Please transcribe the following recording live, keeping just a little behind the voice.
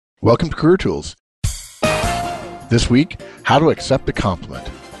Welcome to Career Tools. This week, how to accept a compliment.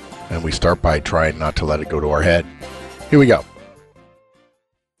 And we start by trying not to let it go to our head. Here we go.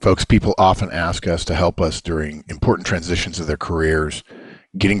 Folks, people often ask us to help us during important transitions of their careers,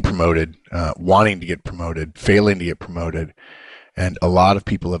 getting promoted, wanting to get promoted, failing to get promoted. And a lot of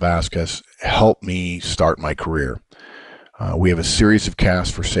people have asked us, help me start my career. We have a series of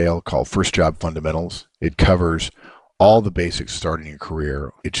casts for sale called First Job Fundamentals. It covers all the basics starting your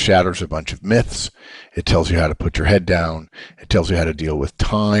career. It shatters a bunch of myths. It tells you how to put your head down. It tells you how to deal with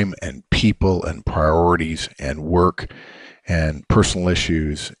time and people and priorities and work and personal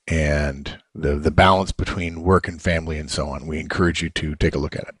issues and the balance between work and family and so on. We encourage you to take a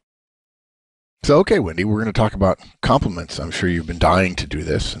look at it. So, okay, Wendy, we're going to talk about compliments. I'm sure you've been dying to do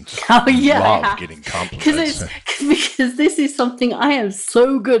this. And love getting compliments. Because this is something I am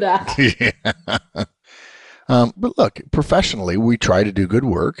so good at. Yeah. But look, professionally, we try to do good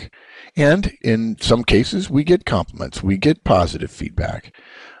work. And in some cases, we get compliments. We get positive feedback.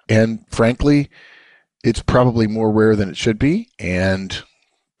 And frankly, it's probably more rare than it should be. And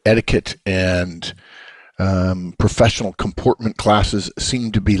etiquette and professional comportment classes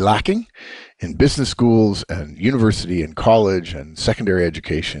seem to be lacking in business schools and university and college and secondary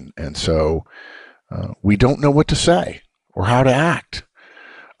education. And so we don't know what to say or how to act.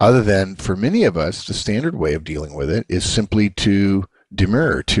 Other than, for many of us, the standard way of dealing with it is simply to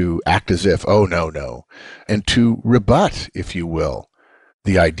demur, to act as if, oh, no, and to rebut, if you will,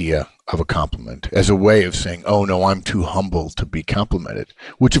 the idea of a compliment as a way of saying, oh, no, I'm too humble to be complimented,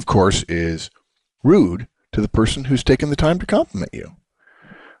 which, of course, is rude to the person who's taken the time to compliment you.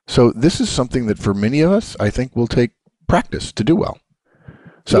 So this is something that, for many of us, I think will take practice to do well.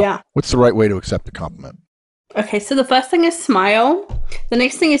 So What's the right way to accept a compliment? Okay, so the first thing is smile. The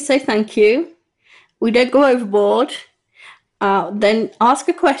next thing is say thank you. We don't go overboard. Then ask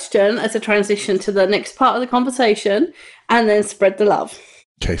a question as a transition to the next part of the conversation, and then spread the love.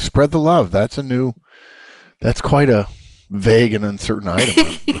 Okay, spread the love. That's quite a vague and uncertain item. I'm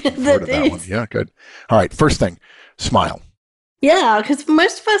looking forward to that one. Yeah, good. All right, first thing, smile. Yeah, because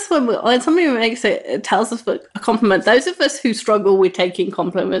most of us, when somebody makes it tells us a compliment, those of us who struggle with taking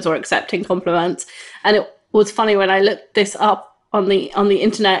compliments or accepting compliments, and it was funny when I looked this up on the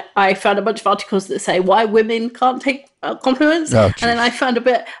internet, I found a bunch of articles that say why women can't take compliments, and then I found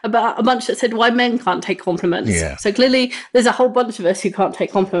about a bunch that said why men can't take compliments. Yeah. So clearly, there's a whole bunch of us who can't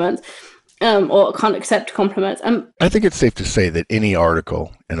take compliments. Or can't accept compliments. I think it's safe to say that any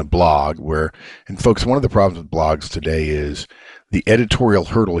article in a blog and folks, one of the problems with blogs today is the editorial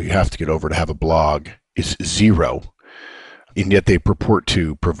hurdle you have to get over to have a blog is zero. And yet they purport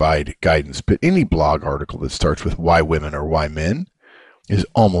to provide guidance. But any blog article that starts with why women or why men is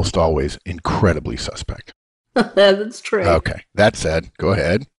almost always incredibly suspect. That's true. Okay. That said, go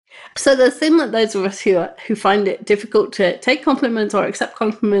ahead. So the thing that those of us who find it difficult to take compliments or accept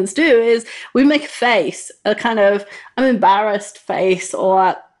compliments do is we make a face, a kind of I'm embarrassed face,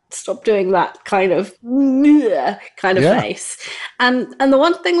 or stop doing that kind of face. And the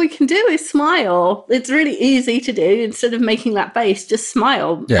one thing we can do is smile. It's really easy to do. Instead of making that face, just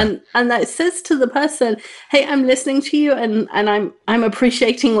smile. Yeah. And that says to the person, hey, I'm listening to you and I'm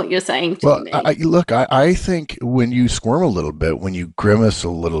appreciating what you're saying to me. I think when you squirm a little bit, when you grimace a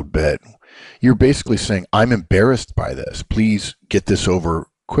little bit, you're basically saying, I'm embarrassed by this. Please get this over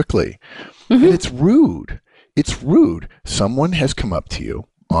quickly. Mm-hmm. And it's rude. It's rude. Someone has come up to you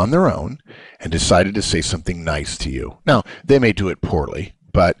on their own and decided to say something nice to you. Now, they may do it poorly,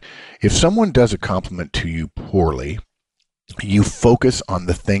 but if someone does a compliment to you poorly, you focus on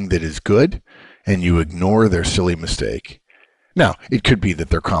the thing that is good and you ignore their silly mistake. Now, it could be that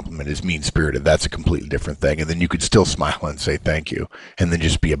their compliment is mean-spirited. That's a completely different thing. And then you could still smile and say thank you and then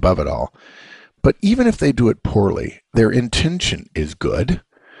just be above it all. But even if they do it poorly, their intention is good.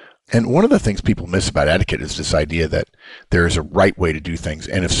 And one of the things people miss about etiquette is this idea that there is a right way to do things.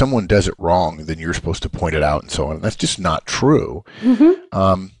 And if someone does it wrong, then you're supposed to point it out and so on. And that's just not true.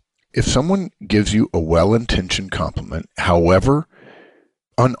 Mm-hmm. If someone gives you a well-intentioned compliment, however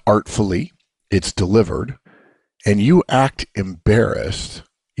unartfully it's delivered, and you act embarrassed,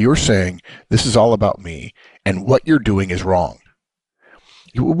 you're saying, this is all about me, and what you're doing is wrong.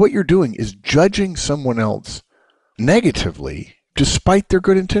 What you're doing is judging someone else negatively despite their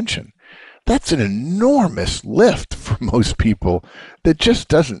good intention. That's an enormous lift for most people that just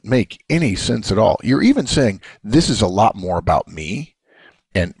doesn't make any sense at all. You're even saying, this is a lot more about me.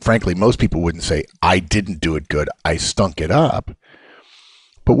 And frankly, most people wouldn't say, I didn't do it good, I stunk it up.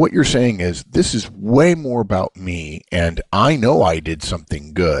 But what you're saying is, this is way more about me, and I know I did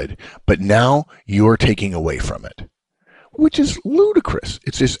something good, but now you're taking away from it. which is ludicrous.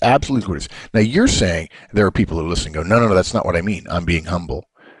 It's just absolutely ludicrous. Now, you're saying there are people who listen and go, no, that's not what I mean. I'm being humble.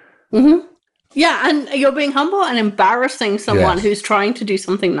 Mm-hmm. Yeah, and you're being humble and embarrassing someone Yes. who's trying to do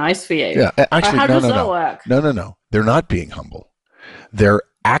something nice for you. Yeah, actually, How no, does no, that no. work? No. They're not being humble. They're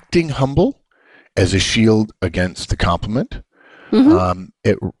acting humble as a shield against the compliment,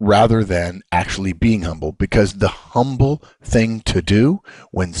 rather than actually being humble. Because the humble thing to do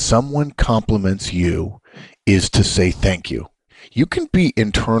when someone compliments you is to say thank you. You can be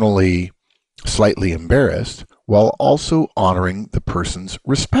internally slightly embarrassed while also honoring the person's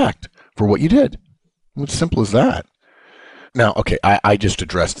respect for what you did. It's simple as that. Now, okay, I just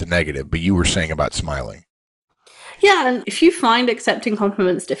addressed the negative, but you were saying about smiling. Yeah, and if you find accepting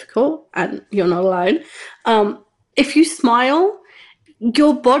compliments difficult, and you're not alone, if you smile,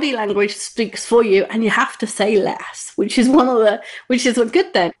 your body language speaks for you, and you have to say less, which is a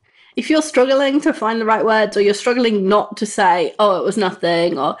good thing. If you're struggling to find the right words, or you're struggling not to say, "Oh, it was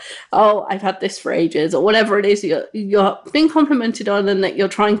nothing," or "Oh, I've had this for ages," or whatever it is you're being complimented on and that you're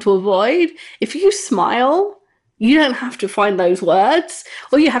trying to avoid, if you smile, you don't have to find those words.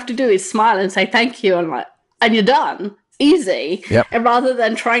 All you have to do is smile and say thank you, and you're done. Easy. Yep. And rather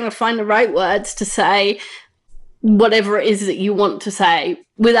than trying to find the right words to say whatever it is that you want to say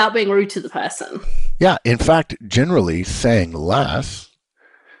without being rude to the person. Yeah, in fact, generally saying less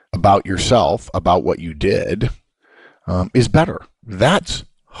about yourself, about what you did, is better. That's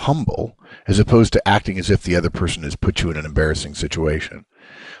humble, as opposed to acting as if the other person has put you in an embarrassing situation.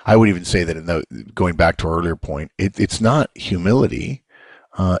 I would even say that, going back to our earlier point, it's not humility,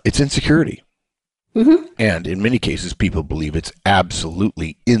 it's insecurity. Mm-hmm. And in many cases, people believe it's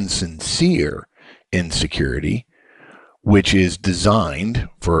absolutely insincere insecurity, which is designed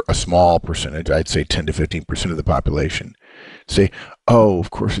for a small percentage, I'd say 10 to 15% of the population, say, "Oh, of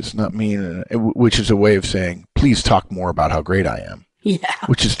course it's not me," which is a way of saying, "Please talk more about how great I am." Yeah.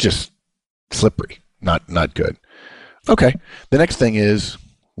 Which is just slippery, not good. Okay, the next thing is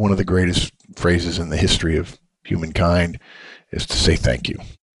one of the greatest phrases in the history of humankind is to say thank you.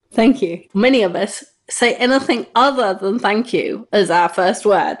 Thank you. Many of us say anything other than thank you as our first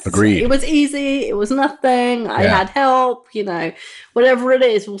words. Agreed. It was easy. It was nothing. I had help, whatever it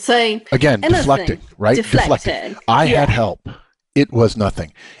is. We'll say again, anything. deflecting, right? Deflecting. I had help. It was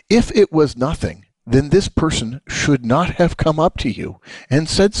nothing. If it was nothing, then this person should not have come up to you and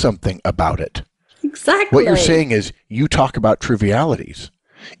said something about it. Exactly. What you're saying is you talk about trivialities.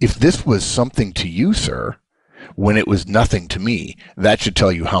 If this was something to you, sir, when it was nothing to me, that should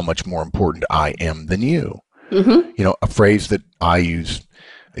tell you how much more important I am than you. Mm-hmm. A phrase that I use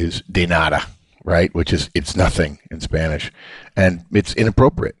is de nada, right? Which is it's nothing in Spanish. And it's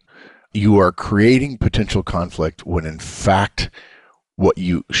inappropriate. You are creating potential conflict when in fact what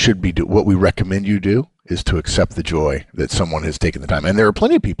you should be what we recommend you do is to accept the joy that someone has taken the time. And there are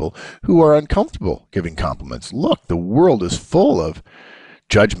plenty of people who are uncomfortable giving compliments. Look, the world is full of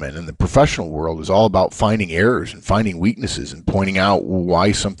judgment, and the professional world is all about finding errors and finding weaknesses and pointing out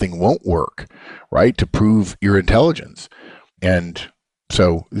why something won't work, right? To prove your intelligence. And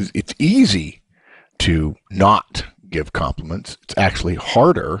so it's easy to not give compliments. It's actually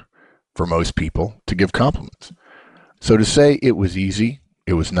harder for most people to give compliments. So to say it was easy,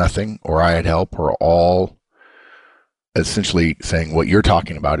 it was nothing, or I had help, are all essentially saying what you're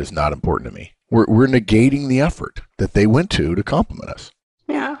talking about is not important to me. We're negating the effort that they went to compliment us.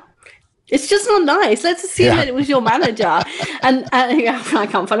 Yeah. It's just not nice. Let's assume that it was your manager, and I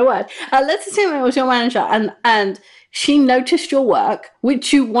can't find a word. Let's assume it was your manager, and she noticed your work,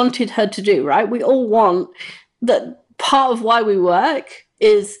 which you wanted her to do. Right? We all want that. Part of why we work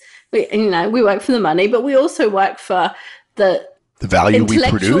is we work for the money, but we also work for the value we produce,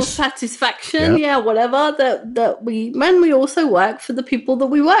 intellectual satisfaction, whatever that we. And we also work for the people that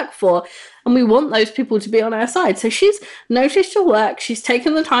we work for. And we want those people to be on our side. So she's noticed your work. She's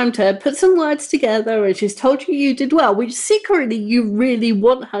taken the time to put some words together, and she's told you did well, which secretly you really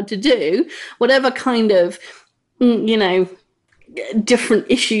want her to do, whatever kind of, different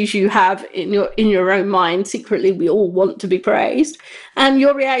issues you have in your own mind. Secretly, we all want to be praised. And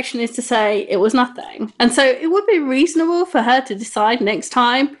your reaction is to say it was nothing. And so it would be reasonable for her to decide next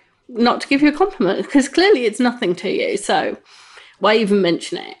time not to give you a compliment, because clearly it's nothing to you. So why even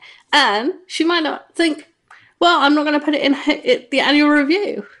mention it? And she might not think, well, I'm not going to put it in the annual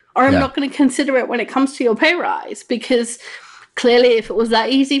review, or I'm not going to consider it when it comes to your pay rise, because clearly if it was that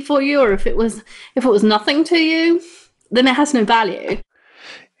easy for you, or if it was nothing to you, then it has no value.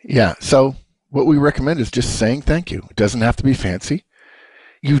 Yeah. So what we recommend is just saying thank you. It doesn't have to be fancy.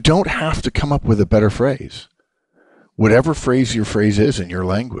 You don't have to come up with a better phrase. Whatever phrase your phrase is in your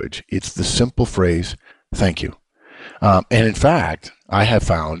language, it's the simple phrase, thank you. And in fact, I have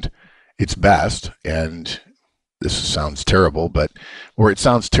found it's best, and this sounds terrible, or it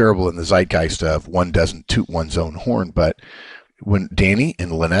sounds terrible in the zeitgeist of one doesn't toot one's own horn, but when Danny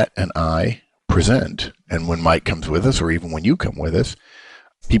and Lynette and I present, and when Mike comes with us, or even when you come with us,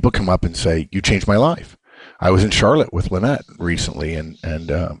 people come up and say, "You changed my life." I was in Charlotte with Lynette recently, and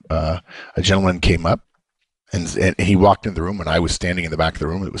a gentleman came up, and he walked in the room, and I was standing in the back of the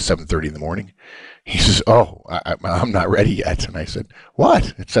room. It was 7:30 in the morning. He says, "Oh, I'm not ready yet." And I said,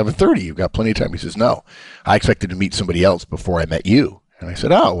 "What? It's 7:30. You've got plenty of time." He says, "No, I expected to meet somebody else before I met you." And I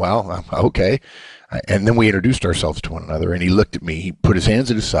said, "Oh, well, okay." And then we introduced ourselves to one another, and he looked at me. He put his hands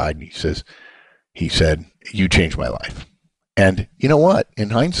at his side, and he said, "You changed my life." And you know what?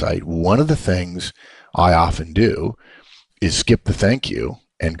 In hindsight, one of the things I often do is skip the thank you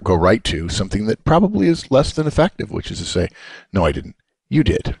and go right to something that probably is less than effective, which is to say, "No, I didn't. You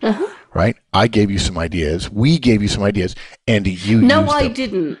did." Right? I gave you some ideas. We gave you some ideas, and you No, used I them.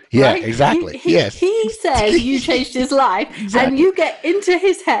 didn't. Yeah, right? exactly. Yes. He says you changed his life, Exactly. and you get into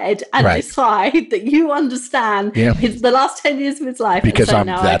his head and Right. decide that you understand Yeah. the last 10 years of his life. Because and say, I'm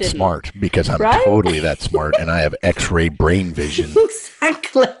no, I that didn't. smart. Because I'm Right? totally that smart, and I have X-ray brain vision.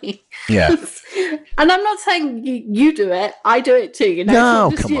 Exactly. Yeah. And I'm not saying you do it. I do it too. You know, No,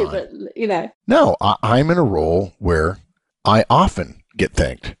 it's not just come you, on. but you know. No, I'm in a role where I often get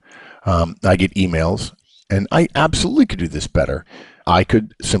thanked. I get emails, and I absolutely could do this better. I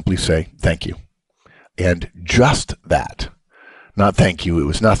could simply say, "Thank you." And just that. Not "thank you, it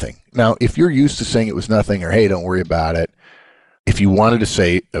was nothing." Now, if you're used to saying it was nothing, or "Hey, don't worry about it," if you wanted to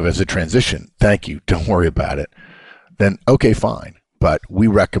say as a transition, "Thank you, don't worry about it," then okay, fine. But we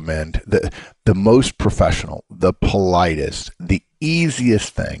recommend the most professional, the politest, the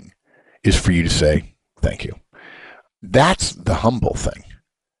easiest thing is for you to say, "Thank you." That's the humble thing,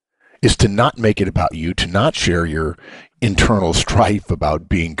 is to not make it about you, to not share your internal strife about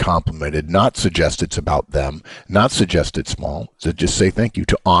being complimented, not suggest it's about them, not suggest it's small, to just say thank you,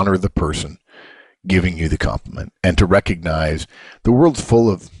 to honor the person giving you the compliment, and to recognize the world's full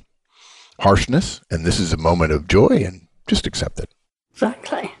of harshness, and this is a moment of joy, and just accept it.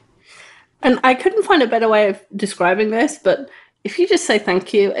 Exactly. And I couldn't find a better way of describing this, but if you just say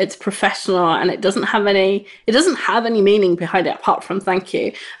thank you, it's professional and it doesn't have any meaning behind it apart from thank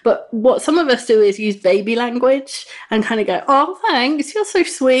you. But what some of us do is use baby language and kind of go, "Oh, thanks, you're so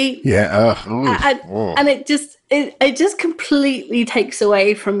sweet." Yeah. And it just completely takes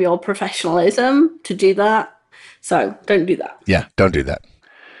away from your professionalism to do that. So don't do that. Yeah, don't do that.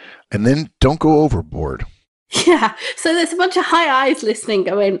 And then don't go overboard. Yeah, so there's a bunch of high eyes listening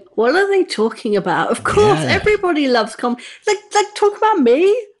going, what are they talking about? Of course, Yeah. everybody loves like talk about me.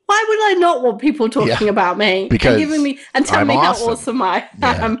 Why would I not want people talking about me? Because and giving me and telling me awesome. how awesome I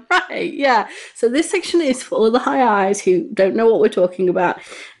am. Right, yeah. So this section is for all the high eyes who don't know what we're talking about.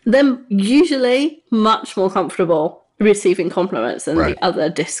 They're usually much more comfortable receiving compliments than the other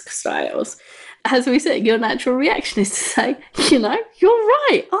disc styles. As we said, your natural reaction is to say, you're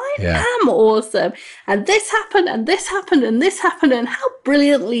right, I am awesome. And this happened, and this happened, and this happened, and how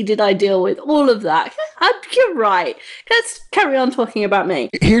brilliantly did I deal with all of that? You're right. Let's carry on talking about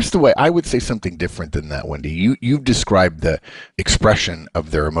me. Here's the way. I would say something different than that, Wendy. You've described the expression of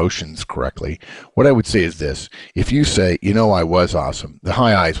their emotions correctly. What I would say is this. If you say, "I was awesome," the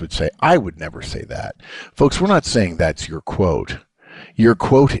high eyes would say, "I would never say that." Folks, we're not saying that's your quote. Your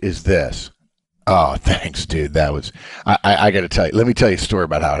quote is this. "Oh, thanks, dude. That was, I got to tell you, let me tell you a story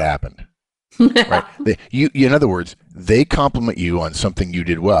about how it happened." Right? In other words, they compliment you on something you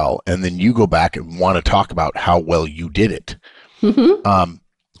did well, and then you go back and want to talk about how well you did it. Mm-hmm.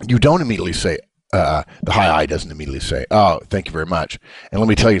 You don't immediately say, the high eye doesn't immediately say, "Oh, thank you very much. And let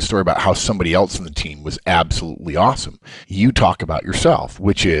me tell you a story about how somebody else in the team was absolutely awesome." You talk about yourself,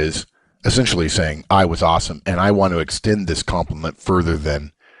 which is essentially saying, "I was awesome, and I want to extend this compliment further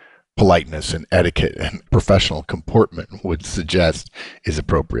than politeness and etiquette and professional comportment would suggest is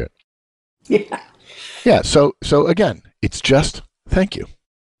appropriate." Yeah. Yeah. So again, it's just thank you.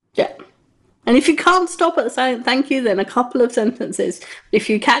 Yeah. And if you can't stop at saying thank you, then a couple of sentences. If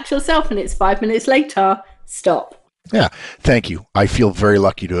you catch yourself and it's 5 minutes later, stop. Yeah. "Thank you. I feel very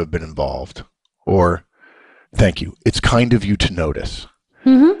lucky to have been involved." Or, "Thank you. It's kind of you to notice."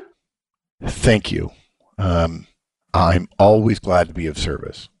 Mm-hmm. "Thank you. I'm always glad to be of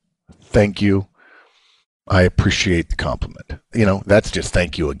service." "Thank you. I appreciate the compliment." That's just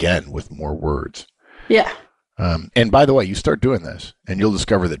thank you again with more words. Yeah. And by the way, you start doing this and you'll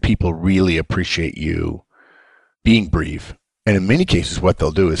discover that people really appreciate you being brief. And in many cases, what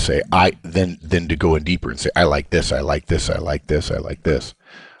they'll do is say, then to go in deeper and say, "I like this, I like this, I like this, I like this."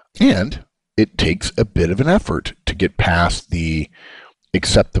 And it takes a bit of an effort to get past the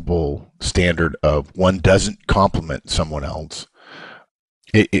acceptable standard of one doesn't compliment someone else.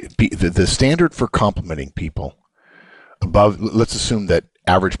 The standard for complimenting people above, let's assume that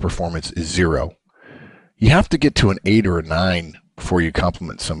average performance is 0. You have to get to an 8 or a 9 before you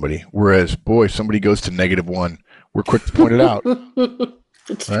compliment somebody. Whereas, boy, somebody goes to -1, we're quick to point it out.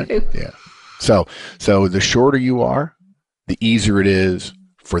 It's right? true. Yeah. So the shorter you are, the easier it is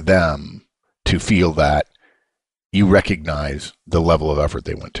for them to feel that you recognize the level of effort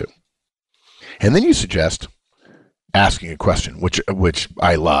they went to. And then you suggest asking a question, which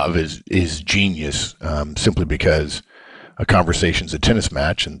I love, is genius, simply because a conversation's a tennis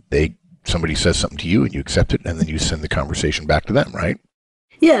match, and somebody says something to you and you accept it, and then you send the conversation back to them, right?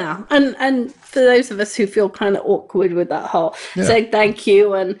 Yeah, and for those of us who feel kind of awkward with that whole saying thank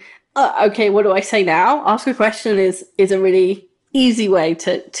you and okay, what do I say now? Ask a question is a really easy way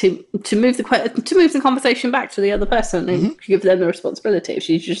to move the conversation back to the other person and give them the responsibility, as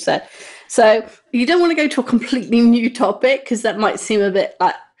you just said. So you don't want to go to a completely new topic because that might seem a bit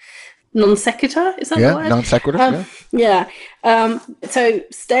like non sequitur. Is that the word? Non sequitur. Yeah. So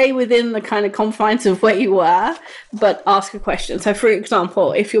stay within the kind of confines of where you were, but ask a question. So, for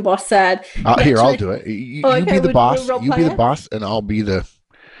example, if your boss said, "Here, I'll do it. You be the boss. You be the boss, and I'll be the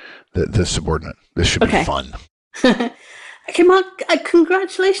subordinate. This should be fun." Okay, Mark,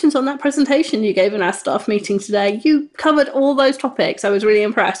 congratulations on that presentation you gave in our staff meeting today. You covered all those topics. I was really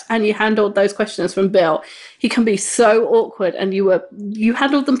impressed. And you handled those questions from Bill. He can be so awkward, and you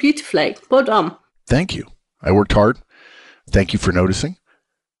handled them beautifully. Well done. Thank you. I worked hard. Thank you for noticing.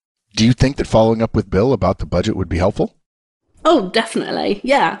 Do you think that following up with Bill about the budget would be helpful? Oh, definitely.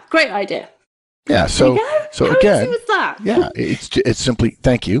 Yeah, great idea. Yeah, so How again, easy was that? Yeah, it's simply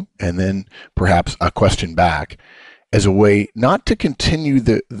thank you, and then perhaps a question back, as a way not to continue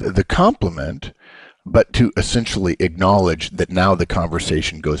the compliment, but to essentially acknowledge that now the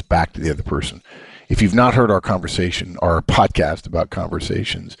conversation goes back to the other person. If you've not heard our conversation, our podcast about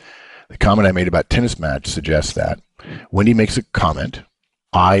conversations, the comment I made about tennis match suggests that Wendy makes a comment,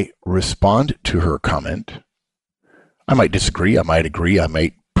 I respond to her comment. I might disagree, I might agree, I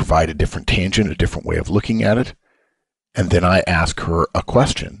might provide a different tangent, a different way of looking at it, and then I ask her a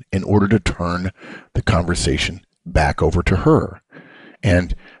question in order to turn the conversation back over to her.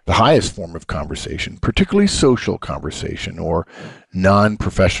 And the highest form of conversation, particularly social conversation or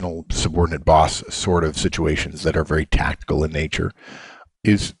non-professional subordinate boss sort of situations that are very tactical in nature,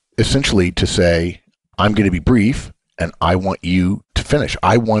 is essentially to say, I'm going to be brief and I want you to finish.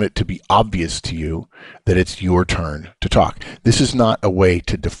 I want it to be obvious to you that it's your turn to talk. This is not a way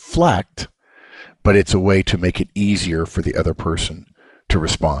to deflect, but it's a way to make it easier for the other person to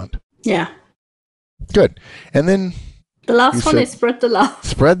respond. Yeah. Good. And then the last one is spread the love.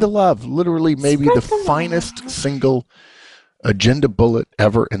 Spread the love. Literally maybe the finest single agenda bullet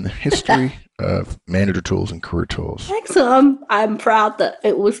ever in the history of manager tools and career tools. Excellent. I'm proud that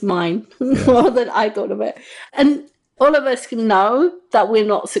it was mine more than I thought of it. And all of us can know that we're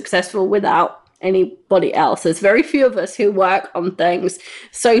not successful without anybody else. There's very few of us who work on things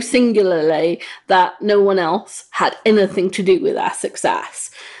so singularly that no one else had anything to do with our success.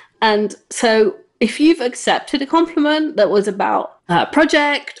 And so if you've accepted a compliment that was about a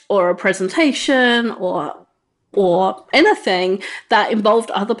project or a presentation or anything that involved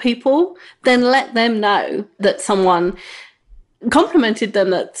other people, then let them know that someone complimented them,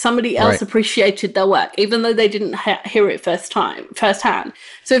 that somebody else appreciated their work, even though they didn't hear it firsthand.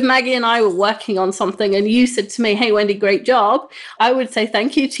 So if Maggie and I were working on something and you said to me, hey, Wendy, great job, I would say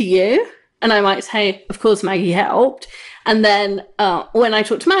thank you to you. And I might say, of course, Maggie helped. And then when I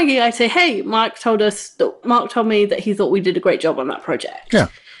talk to Maggie, I say, hey, Mark told me that he thought we did a great job on that project. Yeah.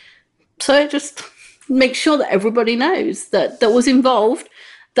 So just make sure that everybody knows that was involved,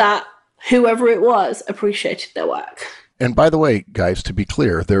 that whoever it was appreciated their work. And by the way, guys, to be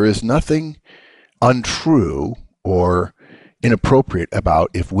clear, there is nothing untrue or inappropriate about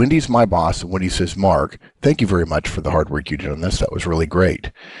if Wendy's my boss and Wendy says, Mark, thank you very much for the hard work you did on this. That was really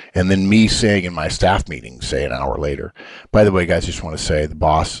great. And then me saying in my staff meeting, say an hour later, by the way, guys, I just want to say the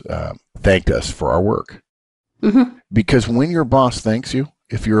boss thanked us for our work. Mm-hmm. Because when your boss thanks you,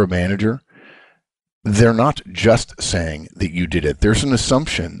 if you're a manager, they're not just saying that you did it. There's an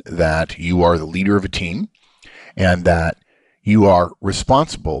assumption that you are the leader of a team and that you are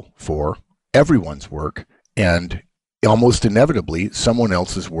responsible for everyone's work, and almost inevitably someone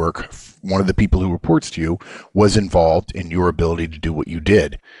else's work, one of the people who reports to you, was involved in your ability to do what you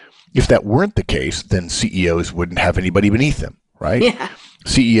did. If that weren't the case, then CEOs wouldn't have anybody beneath them, right? Yeah.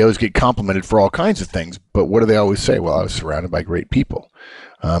 CEOs get complimented for all kinds of things, but what do they always say? Well, I was surrounded by great people,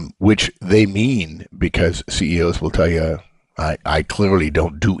 which they mean, because CEOs will tell you, I clearly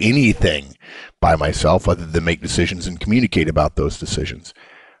don't do anything by myself other than make decisions and communicate about those decisions.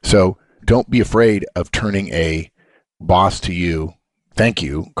 So don't be afraid of turning a boss to you, thank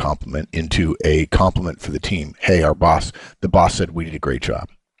you compliment into a compliment for the team. Hey, the boss said we did a great job.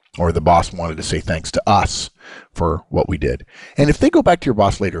 Or the boss wanted to say thanks to us for what we did. And if they go back to your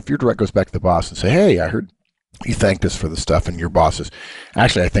boss later, if your direct goes back to the boss and say, hey, I heard you thanked us for the stuff, and your boss is,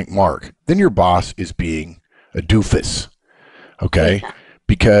 actually, I thank Mark, then your boss is being a doofus, okay? Yeah.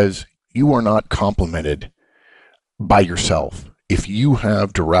 Because you are not complimented by yourself. If you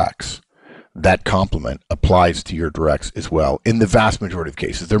have directs, that compliment applies to your directs as well. In the vast majority of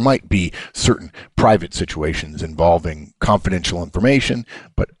cases, there might be certain private situations involving confidential information,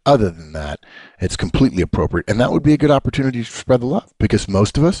 but other than that, it's completely appropriate. And that would be a good opportunity to spread the love, because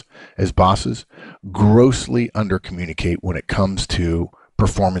most of us as bosses grossly undercommunicate when it comes to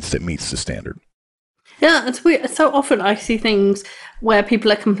performance that meets the standard. Yeah, it's weird. So often I see things where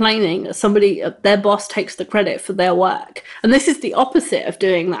people are complaining that their boss takes the credit for their work. And this is the opposite of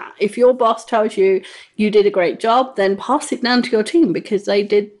doing that. If your boss tells you you did a great job, then pass it down to your team, because they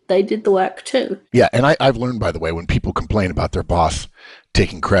did the work too. Yeah, and I've learned, by the way, when people complain about their boss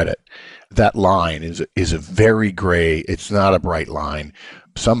taking credit, that line is a very gray, it's not a bright line.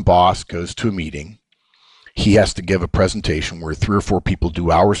 Some boss goes to a meeting. He has to give a presentation where 3 or 4 people do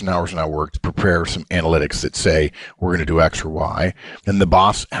hours and hours and hours of work to prepare some analytics that say we're going to do X or Y. And the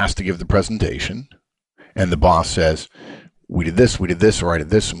boss has to give the presentation. And the boss says, we did this, or I did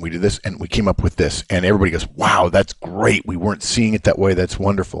this, and we did this, and we came up with this. And everybody goes, wow, that's great. We weren't seeing it that way. That's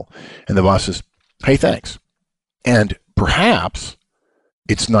wonderful. And the boss says, hey, thanks. And perhaps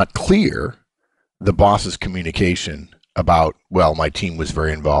it's not clear the boss's communication about, well, my team was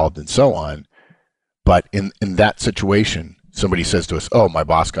very involved and so on. But in that situation, somebody says to us, oh, my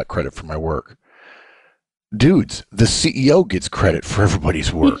boss got credit for my work. Dudes, the CEO gets credit for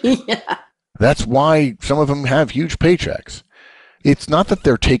everybody's work. Yeah. That's why some of them have huge paychecks. It's not that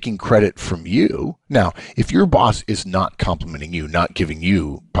they're taking credit from you. Now, if your boss is not complimenting you, not giving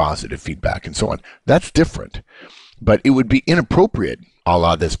you positive feedback and so on, that's different. But it would be inappropriate, a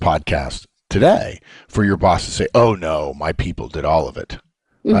la this podcast today, for your boss to say, oh, no, my people did all of it.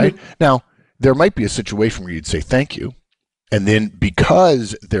 Mm-hmm. Right? Now, there might be a situation where you'd say thank you, and then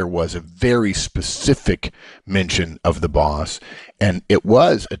because there was a very specific mention of the boss, and it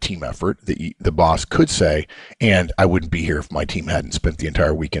was a team effort, the boss could say, and I wouldn't be here if my team hadn't spent the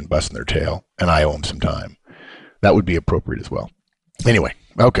entire weekend busting their tail, and I owe them some time. That would be appropriate as well. Anyway,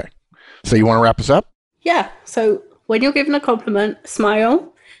 okay. So you want to wrap us up? Yeah. So when you're given a compliment,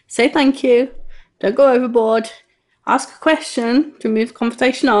 smile, say thank you, don't go overboard, ask a question to move the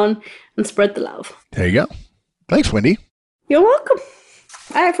conversation on, and spread the love. There you go. Thanks, Wendy. You're welcome.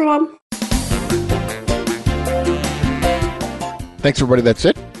 Bye, everyone. Thanks, everybody. That's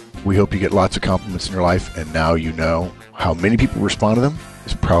it. We hope you get lots of compliments in your life, and now you know how many people respond to them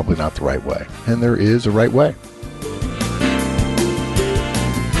is probably not the right way. And there is a right way.